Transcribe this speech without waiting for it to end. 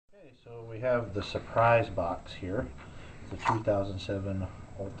So we have the surprise box here, the 2007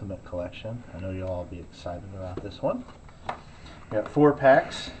 Ultimate Collection. I know you'll all be excited about this one. We got 4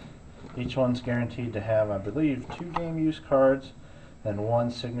 packs. Each one's guaranteed to have, I believe, 2 game use cards and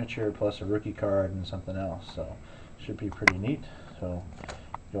 1 signature plus a rookie card and something else. So should be pretty neat. So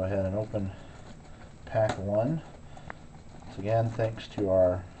go ahead and open pack 1. Once again, thanks to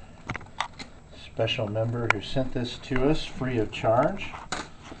our special member who sent this to us free of charge.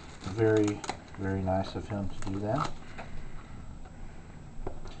 Very, very nice of him to do that.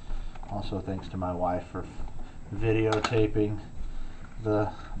 Also thanks to my wife for videotaping the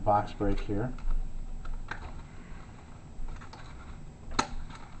box break here. This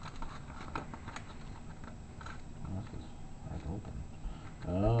is hard to open.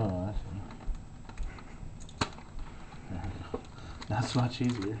 Oh, I see. There we go. That's much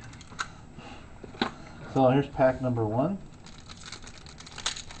easier. So here's pack number 1.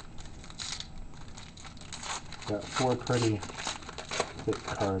 Got 4 pretty thick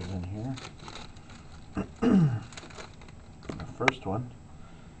cards in here. The first one,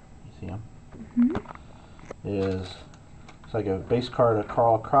 you see him, it's like a base card of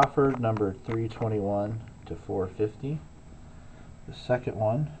Carl Crawford, numbered 321 to 450. The second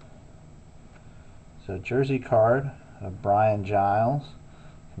one is a jersey card of Brian Giles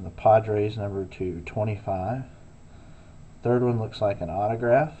from the Padres, number 225. Third one looks like an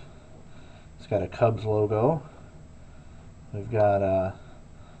autograph. It's got a Cubs logo. We've got a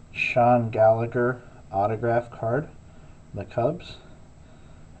Sean Gallagher autograph card from the Cubs.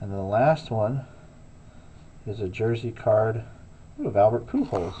 And the last one is a jersey card of Albert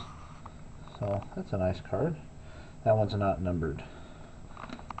Pujols. So that's a nice card. That one's not numbered.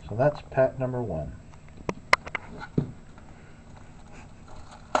 So that's pack number 1.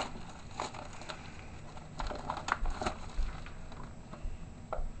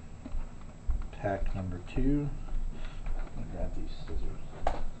 Pack number 2. Let me grab these scissors.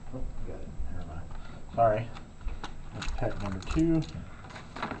 Oh, got it. Never mind. Sorry. That's pack number 2.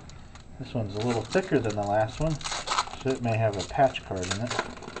 This one's a little thicker than the last one, so it may have a patch card in it.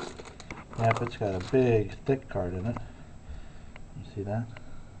 Yep, it's got a big, thick card in it. You see that?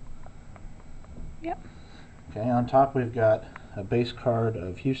 Yep. Okay, on top we've got a base card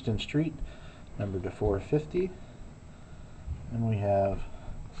of Houston Street, numbered to 450. And we have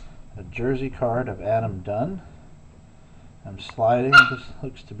a jersey card of Adam Dunn. I'm sliding. This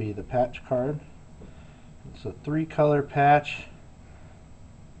looks to be the patch card. It's a 3-color patch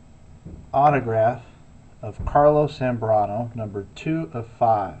autograph of Carlos Zambrano, number 2 of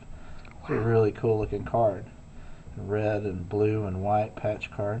 5. It's a really cool looking card. Red and blue and white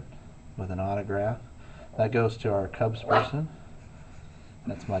patch card with an autograph. That goes to our Cubs person.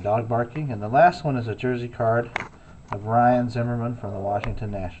 That's my dog barking. And the last one is a jersey card of Ryan Zimmerman from the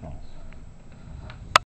Washington Nationals.